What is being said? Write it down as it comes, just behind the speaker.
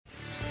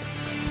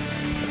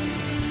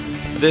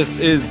This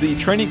is the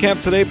Training Camp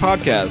Today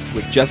podcast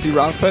with Jesse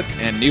Rosvet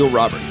and Neil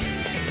Roberts.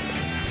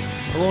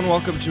 Hello and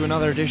welcome to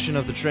another edition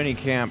of the Training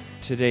Camp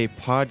Today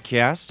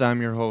podcast.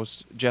 I'm your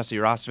host, Jesse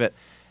Rosvet,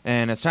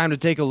 and it's time to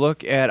take a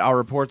look at our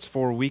reports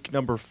for week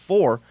number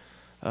 4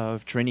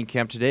 of Training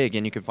Camp Today.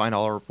 Again, you can find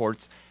all our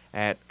reports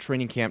at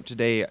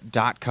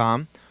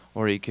trainingcamptoday.com,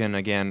 or you can,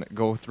 again,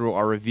 go through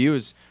our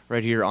reviews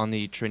right here on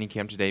the Training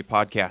Camp Today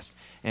podcast.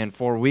 And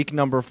for week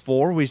number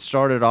 4, we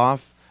started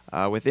off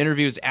with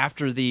interviews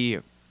after the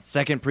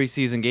second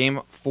preseason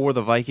game for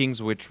the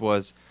Vikings, which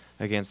was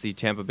against the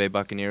Tampa Bay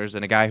Buccaneers,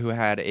 and a guy who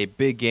had a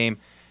big game,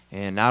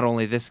 and not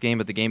only this game,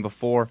 but the game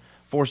before,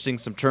 forcing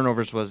some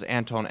turnovers, was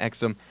Antone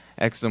Exum.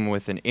 Exum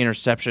with an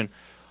interception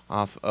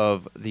off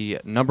of the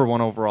number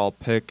 1 overall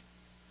pick,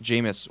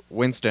 Jameis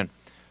Winston.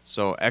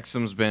 So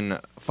Exum's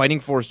been fighting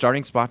for a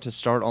starting spot to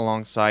start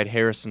alongside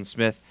Harrison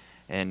Smith,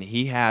 and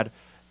he's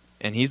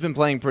been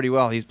playing pretty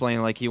well. He's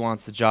playing like he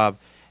wants the job,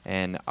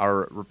 and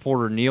our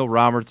reporter Neil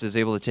Roberts is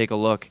able to take a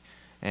look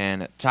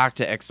and talk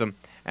to Exum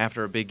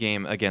after a big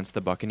game against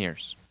the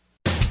Buccaneers.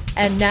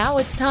 And now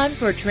it's time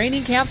for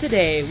Training Camp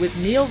Today with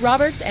Neil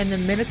Roberts and the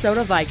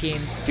Minnesota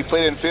Vikings. He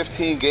played in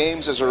 15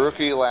 games as a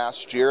rookie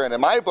last year, and in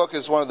my book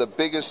is one of the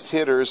biggest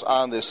hitters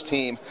on this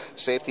team.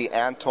 Safety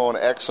Antone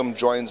Exum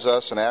joins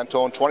us, and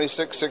Antone,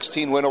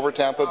 26-16 win over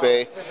Tampa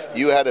Bay.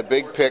 You had a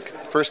big pick.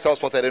 First, tell us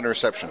about that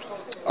interception.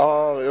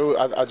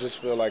 I just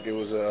feel like it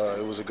was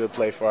a good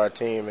play for our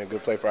team and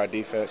good play for our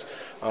defense.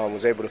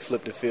 Was able to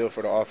flip the field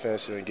for the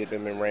offense and get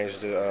them in range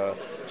to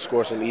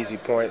score some easy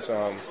points.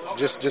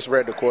 Just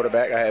read the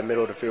quarterback. I had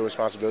middle of the field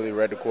responsibility,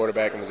 read the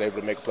quarterback, and was able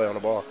to make a play on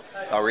the ball.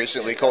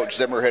 Recently, Coach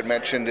Zimmer had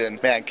mentioned in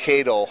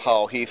Mankato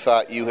how he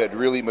thought you had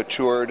really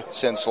matured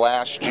since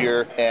last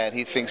year, and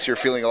he thinks you're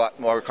feeling a lot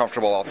more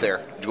comfortable out there.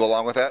 Would you go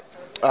along with that?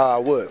 I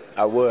would.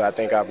 I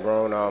think I've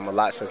grown a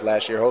lot since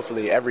last year.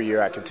 Hopefully every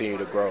year I continue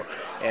to grow.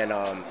 And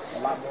a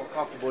lot more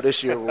comfortable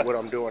this year with what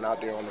I'm doing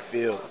out there on the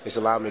field. It's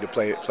allowed me to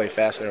play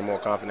faster and more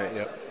confident.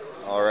 Yep.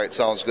 All right,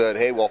 sounds good.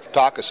 Hey, we'll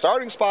talk a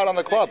starting spot on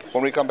the club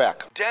when we come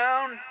back.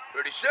 Down,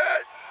 ready, set,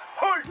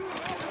 hey!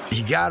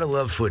 You gotta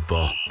love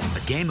football. A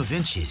game of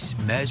inches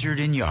measured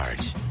in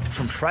yards.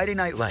 From Friday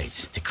night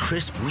lights to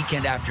crisp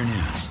weekend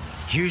afternoons,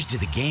 here's to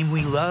the game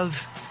we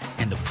love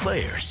and the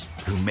players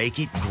who make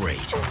it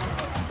great.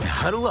 Now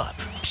huddle up.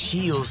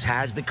 Shields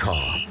has the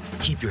call.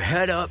 Keep your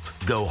head up,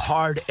 go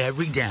hard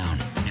every down,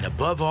 and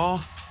above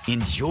all,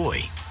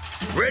 enjoy.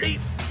 Ready?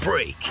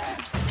 Break.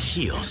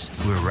 Shields,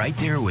 we're right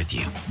there with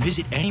you.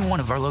 Visit any one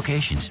of our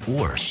locations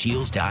or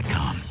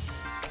shields.com.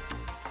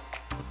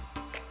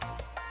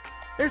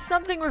 There's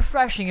something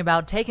refreshing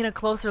about taking a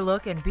closer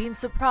look and being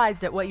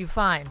surprised at what you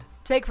find.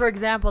 Take, for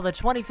example, the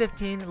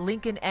 2015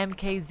 Lincoln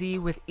MKZ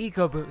with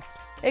EcoBoost.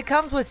 It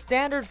comes with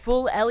standard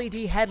full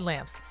LED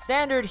headlamps,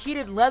 standard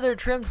heated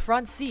leather-trimmed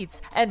front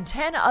seats, and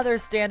 10 other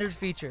standard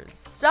features.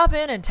 Stop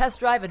in and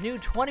test drive a new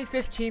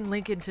 2015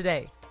 Lincoln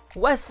today.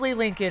 Wesley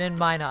Lincoln in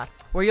Minot,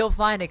 where you'll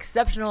find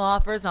exceptional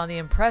offers on the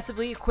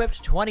impressively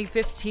equipped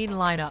 2015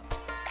 lineup.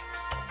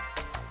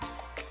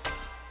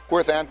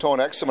 With Antone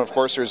Exum, of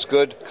course, there's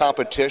good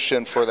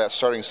competition for that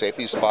starting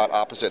safety spot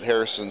opposite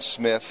Harrison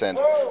Smith. And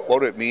what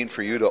would it mean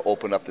for you to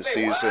open up the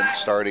season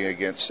starting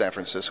against San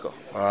Francisco?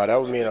 That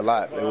would mean a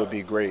lot. It would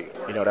be great.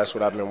 That's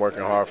what I've been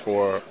working hard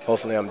for.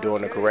 Hopefully I'm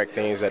doing the correct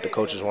things that the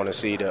coaches want to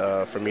see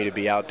for me to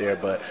be out there.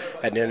 But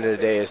at the end of the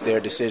day, it's their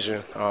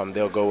decision.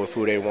 They'll go with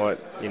who they want.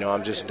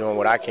 I'm just doing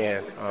what I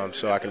can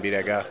so I can be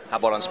that guy. How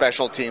about on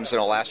special teams?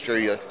 Last year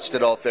you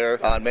stood out there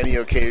on many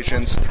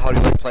occasions. How do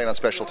you like playing on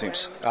special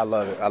teams? I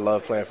love it. I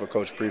love playing for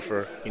Coach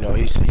Prefer. He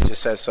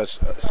just sets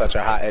such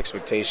a high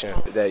expectation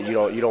that you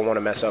don't want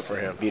to mess up for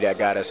him. Be that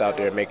guy that's out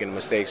there making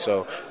mistakes.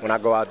 So when I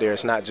go out there,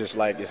 it's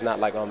not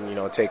like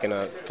I'm taking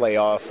a play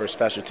off for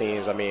special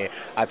teams.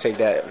 I take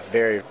that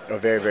very,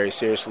 very, very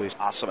seriously.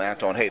 Awesome,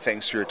 Antone. Hey,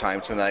 thanks for your time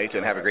tonight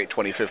and have a great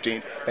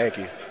 2015. Thank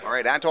you. All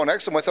right, Antone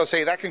Exum with us.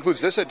 Hey, that concludes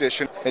this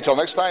edition. Until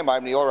next time,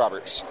 I'm Neil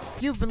Roberts.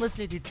 You've been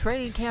listening to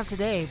Training Camp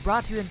Today,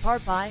 brought to you in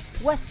part by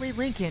Wesley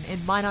Lincoln in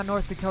Minot,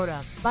 North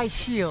Dakota, by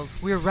Shields,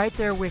 we're right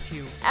there with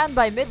you, and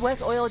by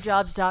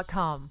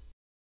MidwestOilJobs.com.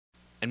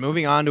 And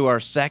moving on to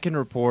our second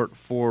report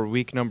for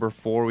week number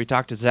 4, we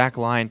talked to Zach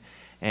Line,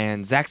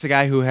 and Zach's a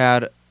guy who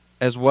had,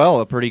 as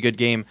well, a pretty good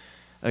game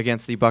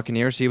against the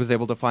Buccaneers. He was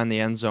able to find the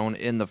end zone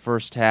in the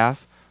first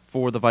half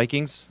for the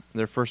Vikings,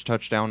 their first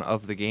touchdown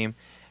of the game.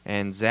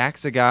 And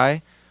Zach's a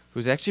guy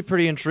who's actually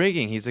pretty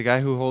intriguing. He's a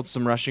guy who holds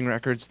some rushing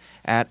records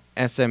at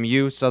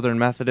SMU, Southern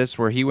Methodist,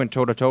 where he went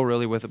toe-to-toe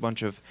really with a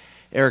bunch of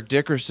Eric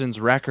Dickerson's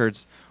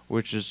records,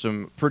 which is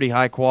some pretty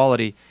high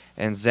quality.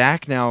 And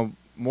Zach, now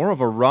more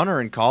of a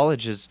runner in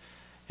college, has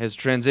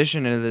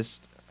transitioned into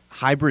this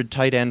hybrid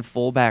tight end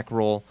fullback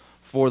role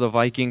for the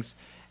Vikings.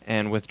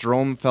 And with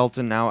Jerome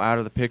Felton now out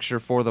of the picture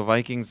for the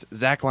Vikings,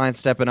 Zach Line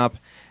stepping up,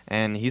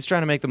 and he's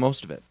trying to make the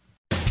most of it.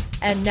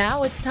 And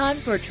now it's time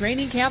for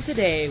Training Camp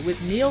Today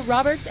with Neil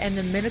Roberts and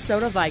the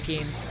Minnesota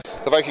Vikings.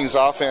 The Vikings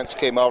offense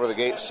came out of the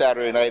gate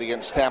Saturday night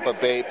against Tampa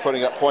Bay,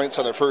 putting up points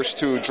on their first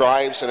 2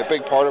 drives, and a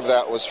big part of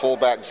that was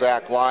fullback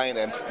Zach Line.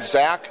 And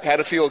Zach had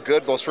to feel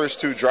good those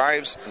first 2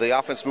 drives. The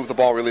offense moved the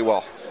ball really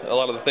well. A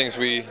lot of the things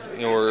we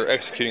were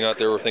executing out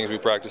there were things we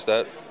practiced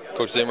at.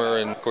 Coach Zimmer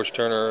and Coach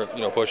Turner,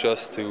 push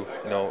us to,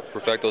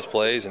 perfect those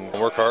plays and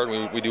work hard.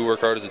 We do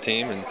work hard as a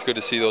team, and it's good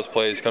to see those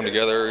plays come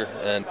together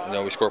and,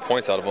 we score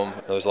points out of them.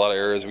 There's a lot of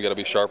areas we got to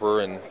be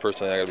sharper, and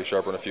personally I got to be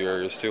sharper in a few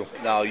areas too.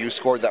 Now, you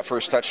scored that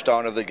first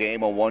touchdown of the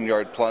game, a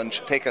 1-yard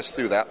plunge. Take us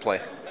through that play.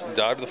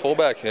 Dive to the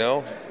fullback,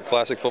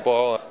 classic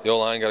football. The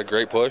O-line got a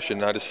great push,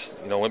 and I just,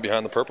 went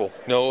behind the purple.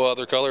 No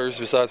other colors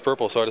besides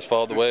purple, so I just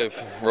followed the wave,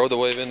 rode the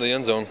wave into the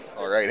end zone.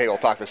 All right, hey, we'll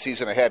talk the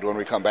season ahead when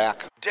we come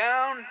back.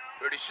 Down,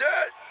 ready, set.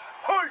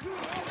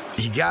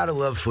 You gotta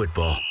love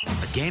football.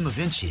 A game of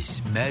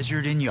inches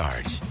measured in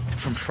yards.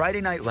 From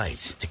Friday night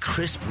lights to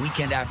crisp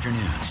weekend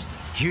afternoons,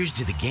 here's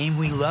to the game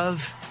we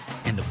love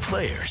and the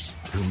players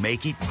who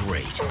make it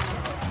great.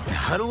 Now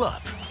huddle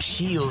up.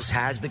 Shields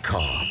has the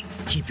call.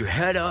 Keep your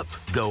head up,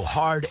 go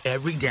hard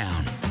every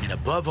down, and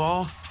above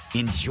all,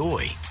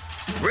 enjoy.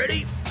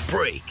 Ready?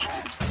 Break.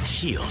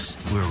 Shields,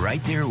 we're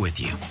right there with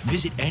you.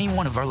 Visit any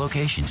one of our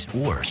locations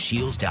or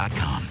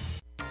shields.com.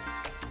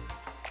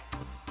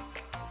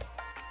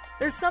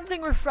 There's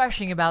something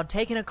refreshing about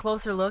taking a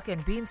closer look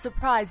and being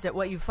surprised at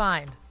what you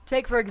find.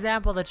 Take, for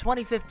example, the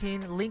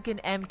 2015 Lincoln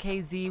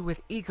MKZ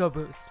with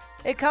EcoBoost.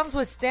 It comes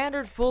with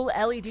standard full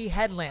LED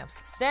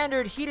headlamps,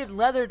 standard heated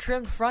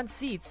leather-trimmed front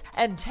seats,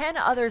 and 10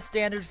 other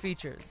standard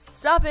features.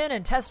 Stop in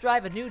and test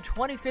drive a new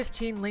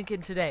 2015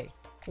 Lincoln today.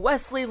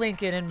 Wesley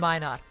Lincoln in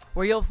Minot,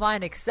 where you'll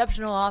find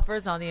exceptional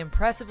offers on the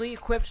impressively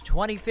equipped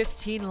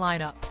 2015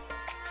 lineup.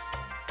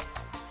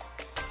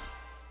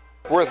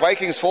 We're with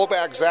Vikings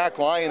fullback Zach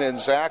Line, and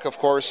Zach, of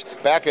course,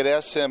 back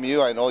at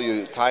SMU. I know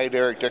you tied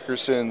Eric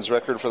Dickerson's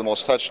record for the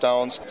most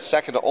touchdowns,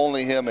 second to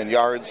only him in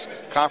yards,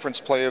 Conference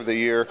Player of the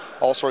Year,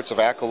 all sorts of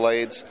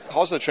accolades.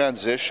 How's the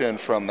transition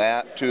from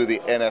that to the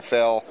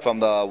NFL, from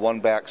the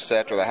one-back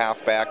set or the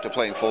halfback to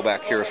playing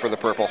fullback here for the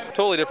Purple?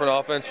 Totally different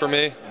offense for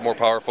me. More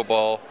power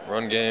football,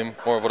 run game,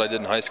 more of what I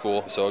did in high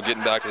school. So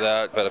getting back to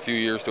that, I've had a few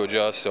years to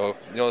adjust. So,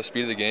 the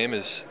speed of the game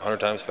is 100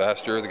 times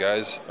faster. The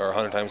guys are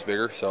 100 times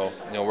bigger. So,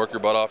 work your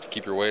butt off to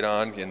keep your weight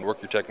on and work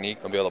your technique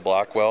and be able to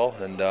block well,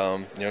 and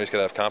you just got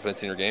to have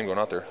confidence in your game going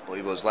out there. I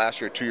believe it was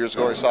last year, 2 years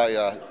ago, I saw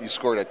you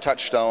scored a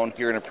touchdown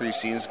here in a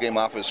preseason game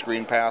off a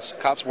screen pass.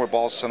 Caught some more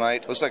balls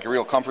tonight. Looks like a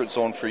real comfort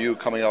zone for you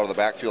coming out of the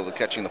backfield and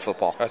catching the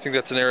football. I think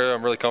that's an area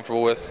I'm really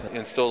comfortable with.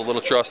 Instilled a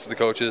little trust to the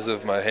coaches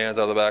of my hands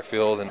out of the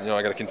backfield, and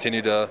I got to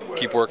continue to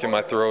keep working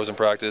my throws in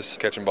practice,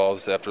 catching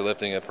balls after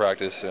lifting at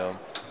practice.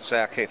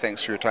 Zach, hey,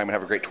 thanks for your time and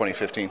have a great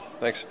 2015.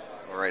 Thanks.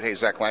 All right, hey,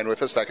 Zach Line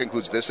with us. That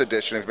concludes this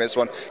edition. If you missed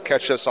one,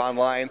 catch us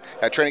online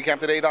at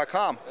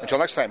trainingcamptoday.com. Until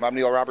next time, I'm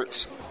Neil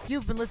Roberts.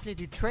 You've been listening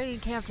to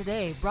Training Camp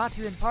Today, brought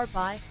to you in part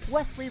by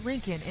Wesley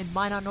Lincoln in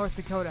Minot, North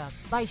Dakota,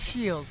 by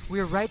Shields,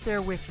 we're right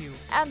there with you,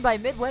 and by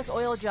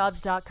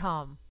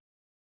MidwestOilJobs.com.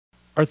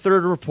 Our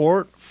third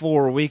report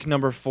for week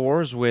number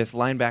 4 is with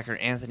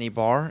linebacker Anthony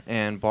Barr,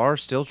 and Barr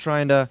still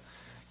trying to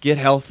get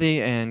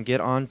healthy and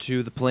get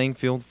onto the playing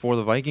field for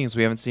the Vikings.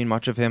 We haven't seen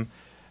much of him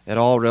at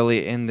all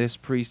really in this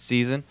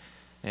preseason.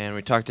 And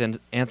we talked to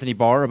Anthony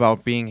Barr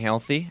about being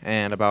healthy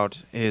and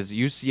about his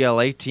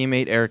UCLA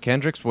teammate Eric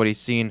Hendricks, what he's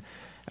seen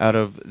out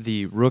of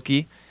the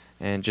rookie,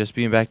 and just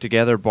being back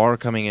together. Barr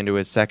coming into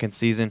his second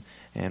season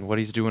and what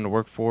he's doing to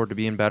work forward to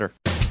being better.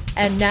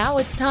 And now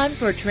it's time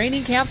for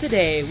Training Camp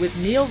Today with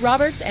Neil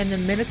Roberts and the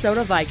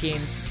Minnesota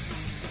Vikings.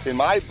 In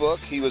my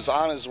book, he was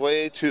on his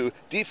way to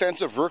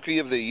Defensive Rookie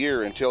of the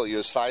Year until he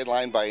was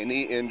sidelined by a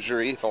knee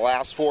injury. The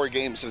last 4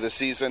 games of the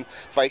season,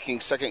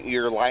 Vikings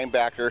second-year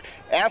linebacker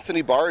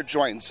Anthony Barr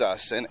joins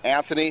us. And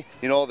Anthony,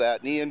 that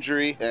knee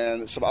injury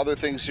and some other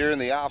things here in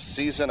the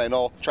off-season, I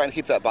know, trying to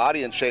keep that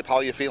body in shape. How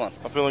are you feeling?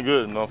 I'm feeling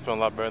good. I'm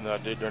feeling a lot better than I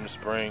did during the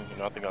spring.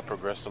 I think I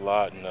progressed a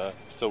lot and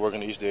still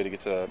working each day to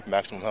get to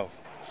maximum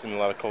health. Seen a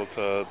lot of cold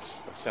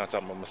tubs, staying on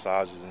top of my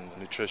massages and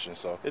nutrition.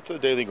 So it's a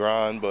daily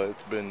grind, but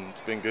it's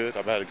been good.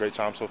 I've had a great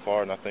time so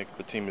far, and I think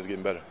the team is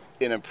getting better.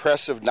 An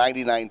impressive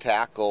 99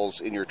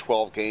 tackles in your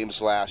 12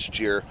 games last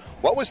year.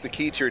 What was the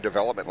key to your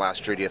development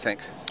last year, do you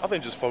think? I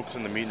think just focus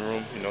in the meeting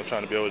room,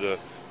 trying to be able to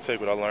take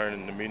what I learned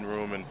in the meeting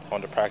room and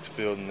on the practice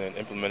field and then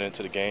implement it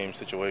into the game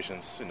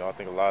situations. I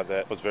think a lot of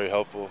that was very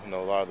helpful. A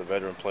lot of the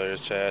veteran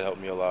players, Chad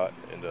helped me a lot,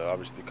 and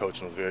obviously the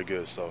coaching was very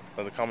good. So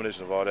the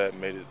combination of all that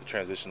made the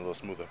transition a little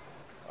smoother.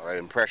 All right,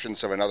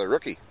 impressions of another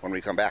rookie when we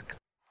come back.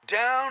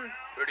 Down,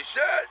 ready,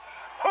 set,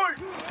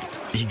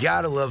 hey! You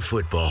gotta love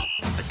football.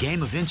 A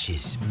game of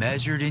inches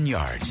measured in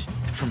yards.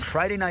 From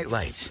Friday night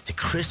lights to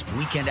crisp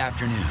weekend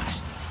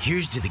afternoons,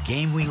 here's to the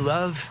game we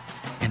love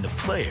and the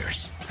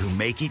players who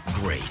make it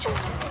great.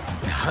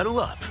 Now huddle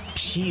up.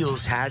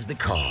 Shields has the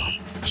call.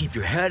 Keep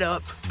your head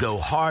up, go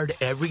hard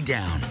every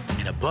down,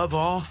 and above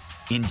all,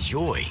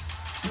 enjoy.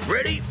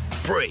 Ready?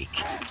 Break.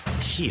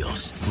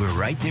 Shields, we're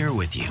right there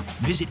with you.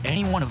 Visit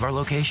any one of our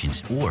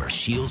locations or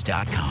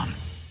shields.com.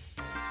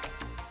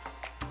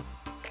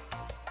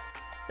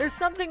 There's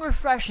something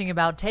refreshing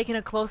about taking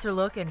a closer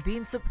look and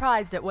being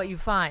surprised at what you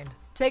find.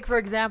 Take, for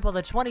example,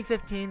 the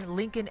 2015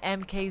 Lincoln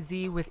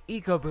MKZ with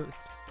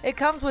EcoBoost. It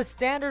comes with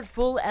standard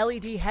full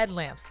LED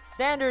headlamps,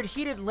 standard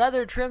heated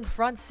leather-trimmed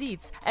front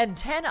seats, and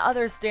 10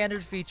 other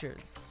standard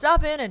features.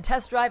 Stop in and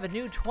test drive a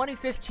new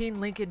 2015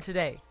 Lincoln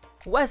today.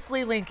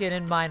 Wesley Lincoln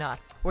in Minot,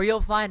 where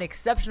you'll find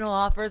exceptional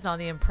offers on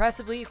the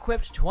impressively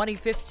equipped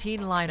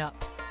 2015 lineup.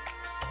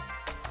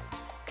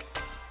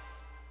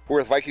 We're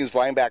with Vikings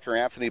linebacker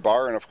Anthony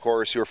Barr and, of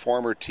course, your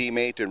former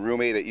teammate and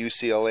roommate at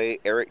UCLA,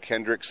 Eric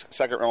Kendricks,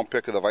 second-round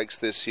pick of the Vikes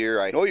this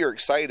year. I know you're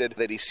excited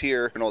that he's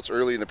here. I know it's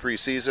early in the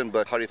preseason,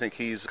 but how do you think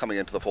he's coming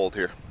into the fold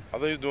here? I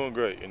think he's doing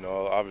great.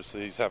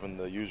 Obviously he's having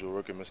the usual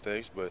rookie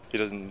mistakes, but he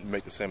doesn't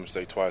make the same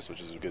mistake twice,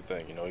 which is a good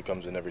thing. He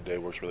comes in every day,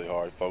 works really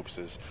hard,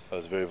 focuses,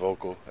 is very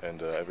vocal,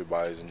 and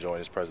everybody's enjoying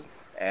his presence.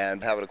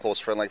 And having a close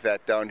friend like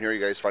that down here, you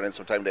guys finding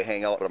some time to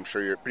hang out. I'm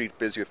sure you're pretty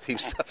busy with team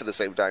stuff at the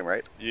same time,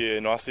 right? Yeah,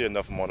 I see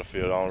enough of him on the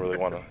field. I don't really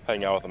want to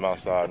hang out with him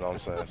outside, you know what I'm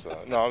saying? So,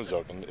 no, I'm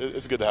joking.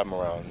 It's good to have him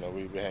around.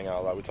 We hang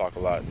out a lot, we talk a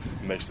lot.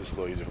 It makes this a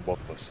little easier for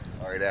both of us.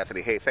 All right,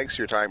 Anthony. Hey, thanks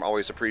for your time.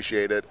 Always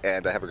appreciate it,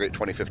 and have a great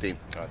 2015.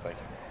 All right, thank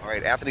you. All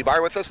right, Anthony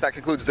Barr with us. That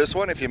concludes this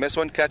one. If you missed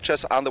one, catch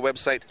us on the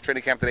website,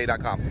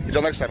 trainingcamptoday.com.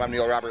 Until next time, I'm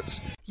Neil Roberts.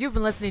 You've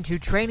been listening to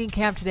Training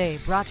Camp Today,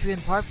 brought to you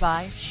in part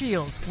by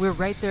Shields. We're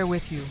right there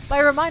with you. By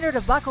a reminder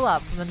to buckle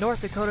up from the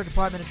North Dakota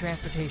Department of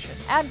Transportation,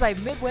 and by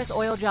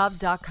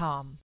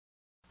MidwestOilJobs.com.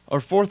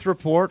 Our fourth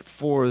report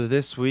for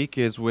this week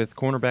is with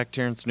cornerback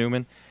Terrence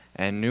Newman.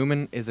 And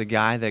Newman is a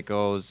guy that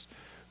goes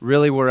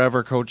really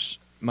wherever Coach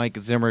Mike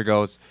Zimmer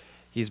goes.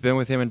 He's been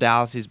with him in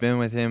Dallas. He's been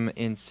with him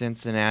in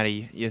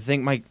Cincinnati. You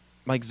think Mike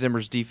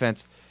Zimmer's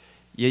defense,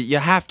 you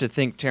have to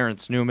think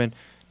Terrence Newman.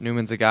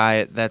 Newman's a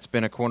guy that's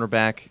been a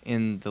cornerback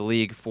in the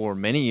league for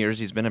many years.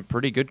 He's been a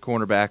pretty good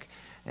cornerback,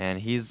 and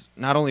he's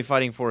not only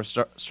fighting for a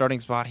starting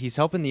spot, he's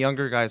helping the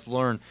younger guys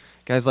learn.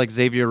 Guys like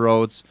Xavier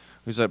Rhodes,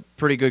 who's a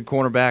pretty good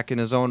cornerback in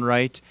his own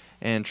right,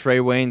 and Trey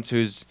Waynes,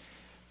 who's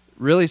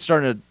really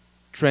starting to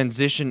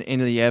transition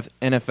into the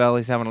NFL.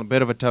 He's having a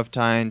bit of a tough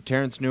time.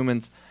 Terrence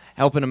Newman's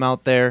helping him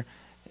out there,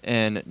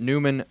 and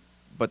Newman,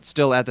 but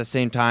still at the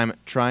same time,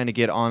 trying to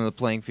get on the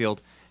playing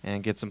field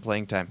and get some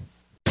playing time.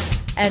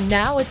 And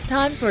now it's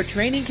time for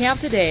Training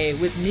Camp Today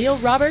with Neil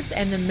Roberts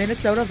and the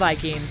Minnesota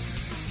Vikings.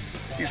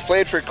 He's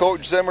played for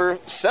Coach Zimmer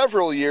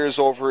several years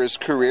over his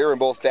career in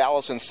both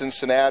Dallas and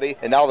Cincinnati,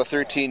 and now the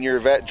 13-year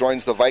vet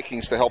joins the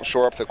Vikings to help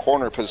shore up the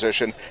corner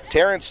position.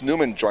 Terrence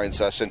Newman joins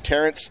us. And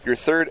Terrence, your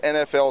third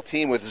NFL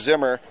team with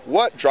Zimmer.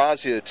 What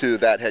draws you to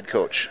that head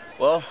coach?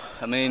 Well,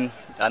 I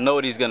know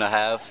what he's going to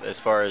have as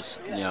far as,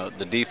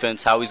 the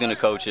defense, how he's going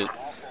to coach it,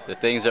 the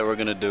things that we're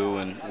going to do,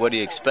 and what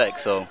he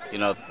expects. So,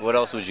 what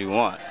else would you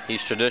want?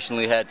 He's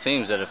traditionally had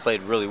teams that have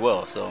played really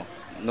well. So,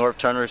 Norv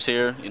Turner's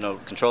here,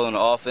 controlling the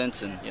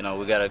offense, and,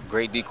 we got a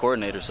great D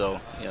coordinator.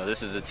 So,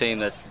 this is a team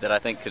that I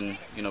think can,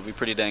 be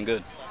pretty dang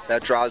good.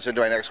 That draws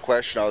into my next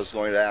question. I was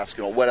going to ask,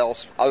 what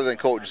else, other than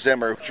Coach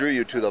Zimmer, drew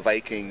you to the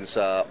Vikings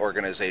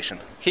organization?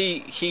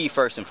 He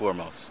first and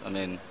foremost.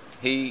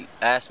 He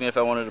asked me if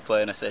I wanted to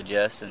play, and I said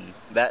yes, and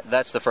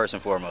that's the first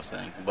and foremost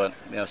thing. But,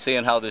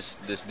 seeing how this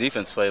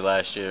defense played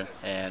last year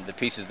and the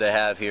pieces they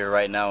have here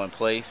right now in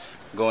place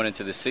going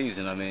into the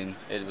season,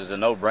 it was a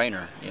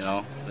no-brainer,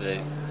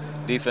 The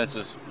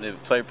defense they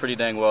played pretty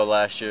dang well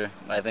last year.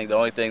 I think the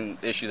only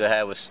issue they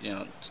had was,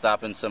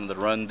 stopping some of the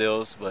run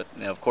deals. But,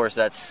 of course,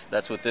 that's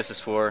what this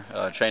is for,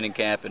 training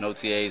camp and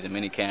OTAs and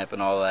mini camp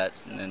and all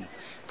that, and then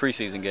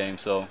preseason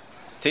games. So,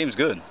 team's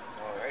good.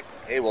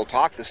 Hey, we'll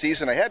talk the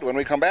season ahead when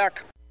we come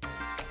back.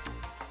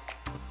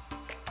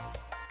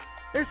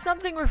 There's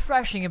something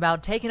refreshing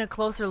about taking a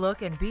closer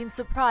look and being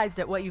surprised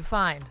at what you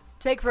find.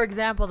 Take, for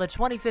example, the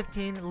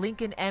 2015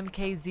 Lincoln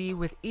MKZ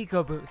with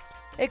EcoBoost.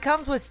 It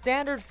comes with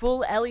standard full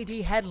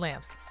LED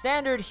headlamps,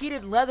 standard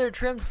heated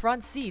leather-trimmed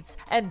front seats,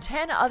 and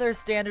 10 other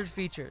standard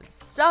features.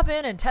 Stop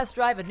in and test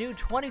drive a new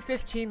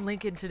 2015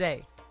 Lincoln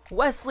today.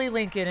 Wesley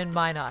Lincoln in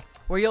Minot,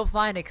 where you'll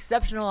find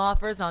exceptional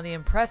offers on the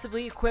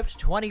impressively equipped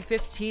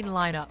 2015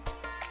 lineup.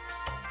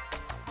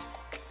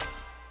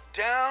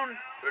 Down,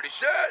 ready,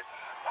 set,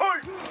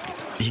 hold!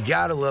 You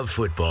gotta love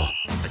football.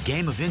 A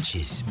game of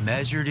inches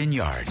measured in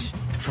yards.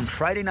 From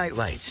Friday night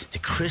lights to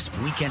crisp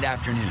weekend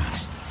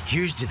afternoons,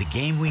 here's to the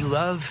game we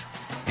love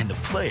and the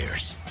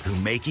players who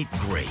make it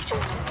great.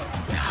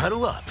 Now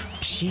huddle up.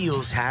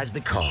 Shields has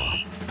the call.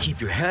 Keep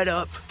your head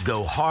up,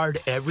 go hard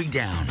every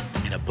down,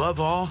 and above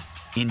all,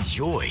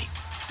 enjoy.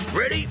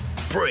 Ready?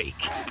 Break.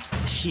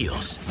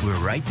 Shields, we're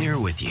right there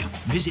with you.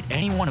 Visit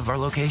any one of our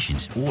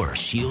locations or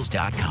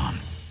shields.com.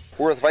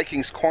 We're with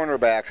Vikings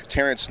cornerback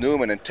Terrence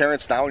Newman. And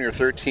Terrence, now in your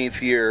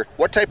 13th year,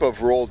 what type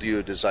of role do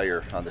you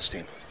desire on this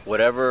team?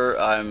 Whatever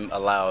I'm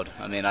allowed.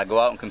 I go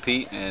out and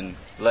compete and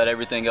let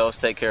everything else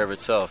take care of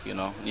itself,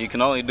 You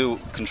can only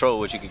control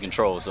what you can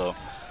control, so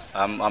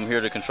I'm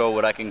here to control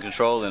what I can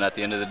control, and at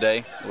the end of the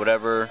day,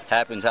 whatever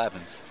happens,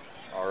 happens.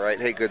 All right.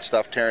 Hey, good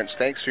stuff, Terrence.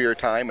 Thanks for your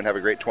time and have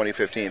a great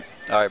 2015.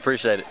 All right,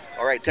 appreciate it.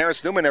 All right,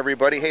 Terrence Newman,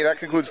 everybody. Hey, that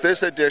concludes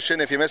this edition.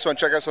 If you missed one,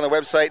 check us on the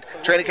website,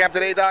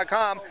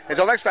 trainingcamptoday.com.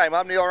 Until next time,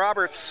 I'm Neil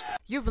Roberts.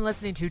 You've been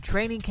listening to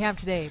Training Camp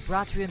Today,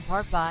 brought to you in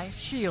part by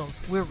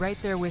Shields. We're right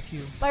there with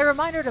you. By a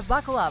reminder to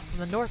buckle up from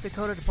the North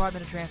Dakota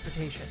Department of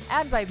Transportation.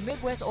 And by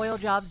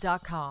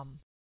MidwestOilJobs.com.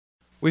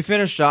 We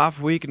finished off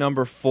week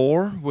number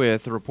 4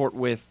 with a report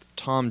with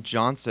Tom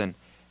Johnson.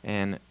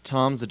 And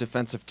Tom's a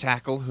defensive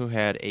tackle who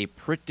had a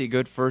pretty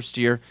good first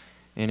year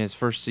in his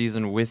first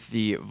season with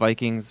the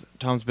Vikings.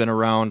 Tom's been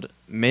around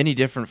many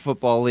different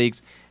football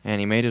leagues, and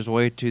he made his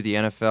way to the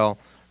NFL.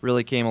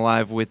 Really came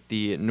alive with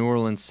the New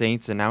Orleans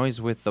Saints, and now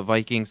he's with the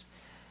Vikings.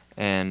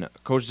 And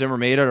Coach Zimmer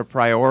made it a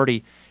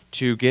priority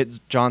to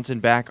get Johnson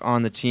back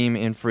on the team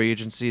in free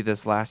agency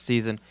this last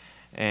season.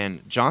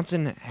 And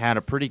Johnson had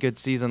a pretty good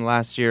season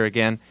last year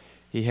again.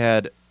 He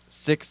had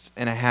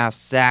 6.5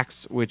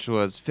 sacks, which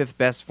was 5th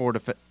best for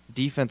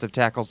defensive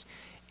tackles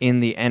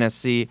in the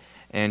NFC.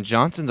 And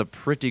Johnson's a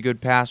pretty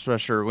good pass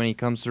rusher when he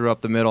comes through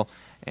up the middle,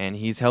 and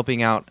he's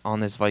helping out on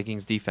this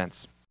Vikings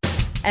defense.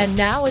 And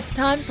now it's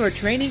time for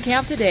Training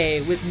Camp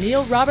Today with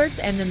Neil Roberts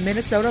and the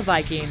Minnesota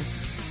Vikings.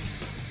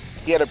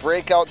 He had a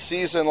breakout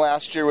season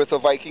last year with the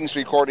Vikings,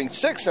 recording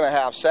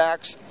 6.5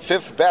 sacks,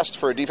 5th best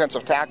for a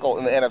defensive tackle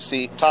in the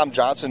NFC. Tom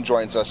Johnson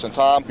joins us. And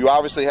Tom, you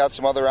obviously had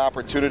some other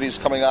opportunities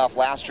coming off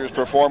last year's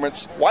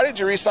performance. Why did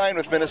you re-sign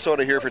with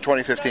Minnesota here for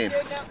 2015?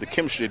 The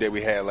chemistry that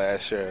we had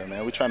last year,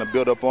 man. We're trying to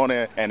build up on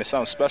it, and it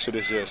sounds special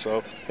this year.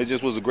 So it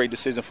just was a great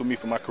decision for me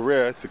for my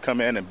career to come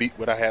in and beat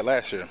what I had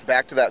last year.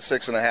 Back to that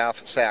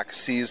 6.5 sack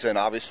season,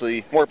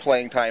 obviously more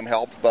playing time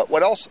helped, but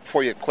what else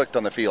for you clicked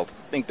on the field?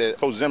 I think that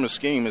Coach Zimmer's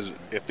scheme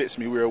it fits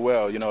me real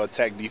well.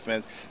 Attack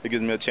defense. It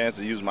gives me a chance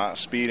to use my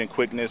speed and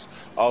quickness.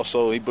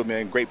 Also, he put me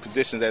in great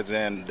positions as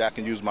in that I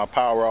can use my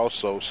power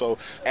also. So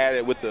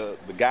added with the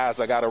guys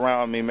I got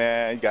around me,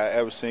 man. You got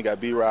Everson, you got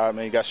B-Rod,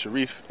 man. You got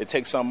Sharif. It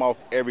takes something off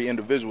every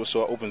individual,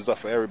 so it opens up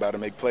for everybody to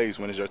make plays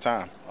when it's your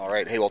time. All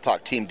right. Hey, we'll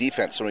talk team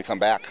defense when we come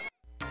back.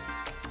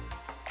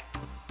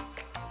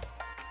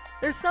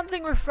 There's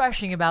something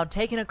refreshing about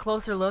taking a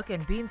closer look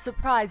and being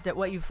surprised at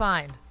what you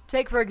find.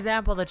 Take, for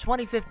example, the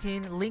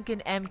 2015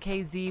 Lincoln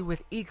MKZ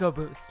with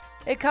EcoBoost.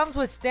 It comes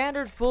with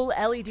standard full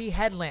LED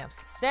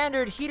headlamps,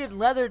 standard heated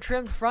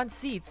leather-trimmed front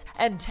seats,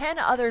 and 10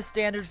 other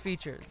standard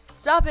features.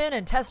 Stop in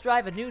and test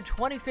drive a new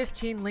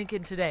 2015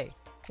 Lincoln today.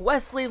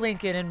 Wesley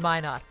Lincoln in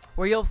Minot,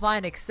 where you'll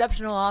find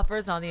exceptional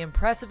offers on the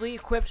impressively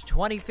equipped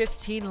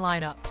 2015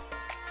 lineup.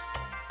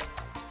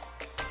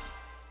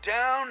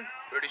 Down,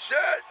 ready, set.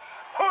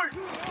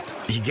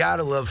 You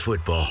gotta love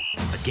football.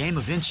 A game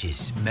of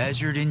inches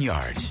measured in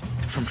yards.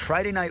 From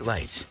Friday night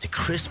lights to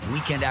crisp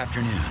weekend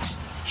afternoons,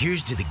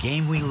 here's to the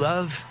game we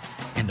love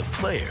and the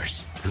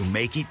players who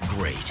make it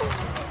great.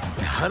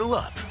 Now huddle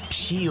up.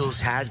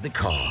 Shields has the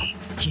call.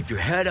 Keep your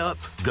head up,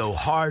 go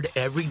hard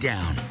every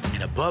down,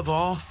 and above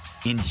all,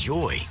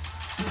 enjoy.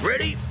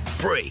 Ready?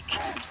 Break.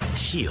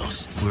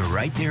 Shields, we're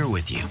right there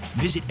with you.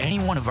 Visit any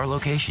one of our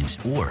locations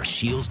or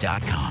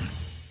shields.com.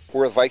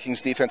 We're with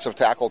Vikings defensive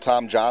tackle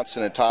Tom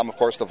Johnson. And Tom, of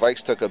course, the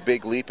Vikes took a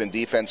big leap in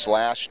defense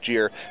last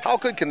year. How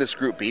good can this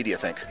group be, do you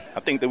think?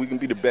 I think that we can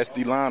be the best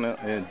D-line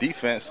and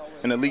defense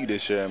in the league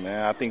this year,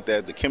 man. I think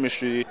that the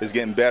chemistry is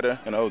getting better.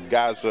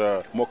 Guys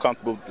are more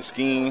comfortable with the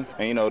scheme,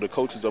 and, the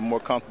coaches are more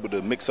comfortable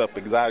to mix up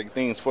exotic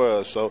things for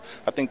us. So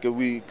I think if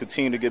we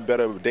continue to get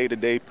better day to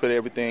day, put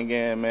everything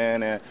in,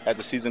 man, and as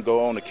the season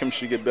go on, the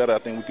chemistry get better, I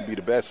think we can be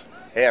the best.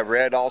 Hey, I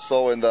read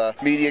also in the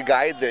media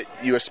guide that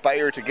you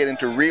aspire to get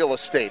into real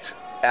estate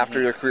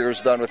after your career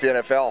is done with the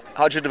NFL.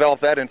 How'd you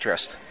develop that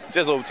interest?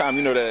 Just over time,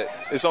 that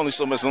it's only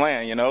so much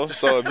land,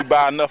 So if you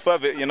buy enough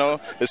of it,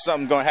 there's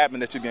something going to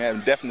happen that you can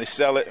definitely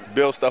sell it,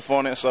 build stuff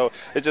on it. So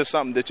it's just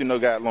something that,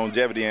 got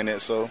longevity in it.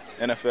 So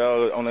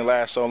NFL only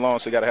lasts so long,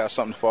 so you got to have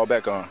something to fall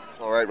back on.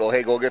 All right, well,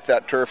 hey, go get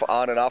that turf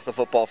on and off the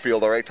football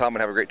field. All right, Tom, and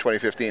have a great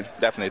 2015.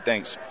 Definitely,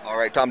 thanks. All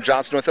right, Tom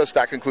Johnson with us.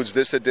 That concludes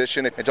this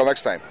edition. Until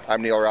next time,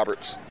 I'm Neil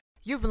Roberts.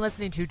 You've been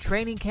listening to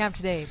Training Camp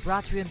Today,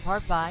 brought to you in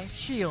part by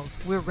Shields.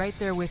 We're right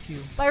there with you.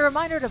 By a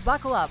reminder to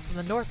buckle up from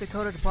the North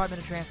Dakota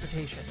Department of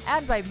Transportation.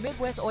 And by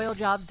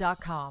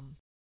MidwestOilJobs.com.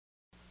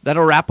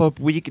 That'll wrap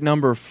up week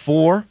number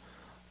 4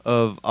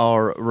 of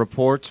our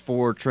reports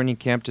for Training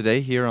Camp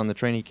Today here on the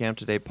Training Camp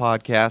Today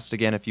podcast.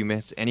 Again, if you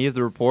miss any of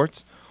the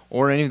reports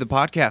or any of the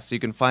podcasts, you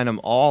can find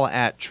them all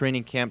at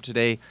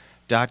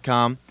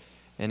trainingcamptoday.com.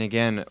 And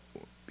again,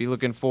 be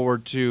looking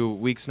forward to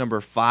weeks number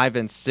 5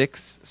 and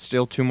 6.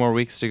 Still 2 more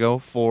weeks to go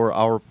for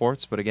our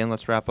reports. But again,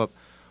 let's wrap up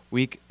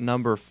week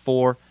number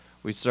 4.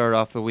 We start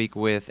off the week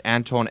with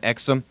Antone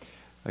Exum,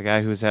 a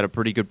guy who's had a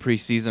pretty good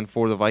preseason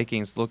for the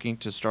Vikings, looking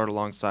to start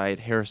alongside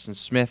Harrison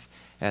Smith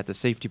at the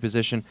safety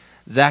position.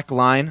 Zach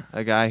Line,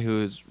 a guy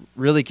who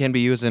really can be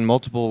used in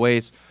multiple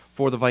ways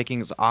for the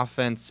Vikings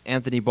offense.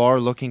 Anthony Barr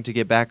looking to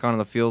get back on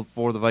the field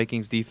for the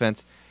Vikings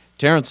defense.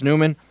 Terrence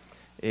Newman,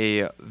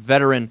 a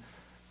veteran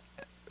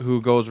who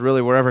goes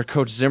really wherever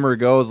Coach Zimmer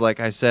goes, like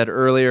I said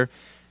earlier.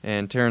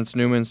 And Terrence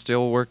Newman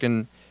still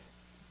working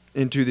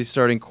into the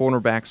starting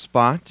cornerback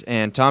spot,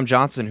 and Tom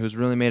Johnson, who's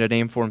really made a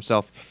name for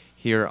himself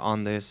here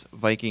on this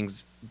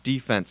Vikings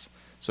defense.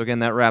 So again,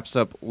 that wraps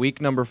up week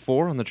number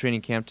 4 on the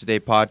Training Camp Today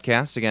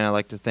podcast. Again, I'd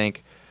like to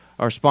thank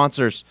our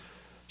sponsors,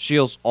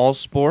 Shields All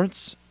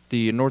Sports,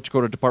 the North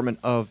Dakota Department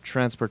of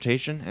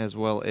Transportation, as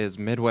well as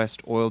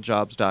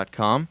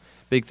MidwestOilJobs.com.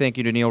 Big thank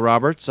you to Neil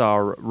Roberts,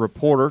 our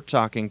reporter,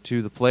 talking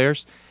to the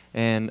players,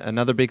 and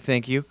another big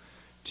thank you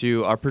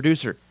to our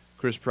producer,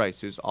 Chris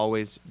Price, who's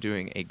always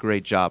doing a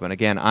great job. And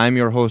again, I'm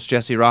your host,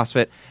 Jesse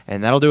Rosfit,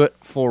 and that'll do it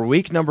for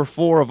week number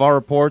 4 of our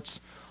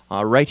reports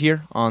right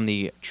here on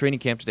the Training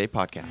Camp Today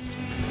podcast.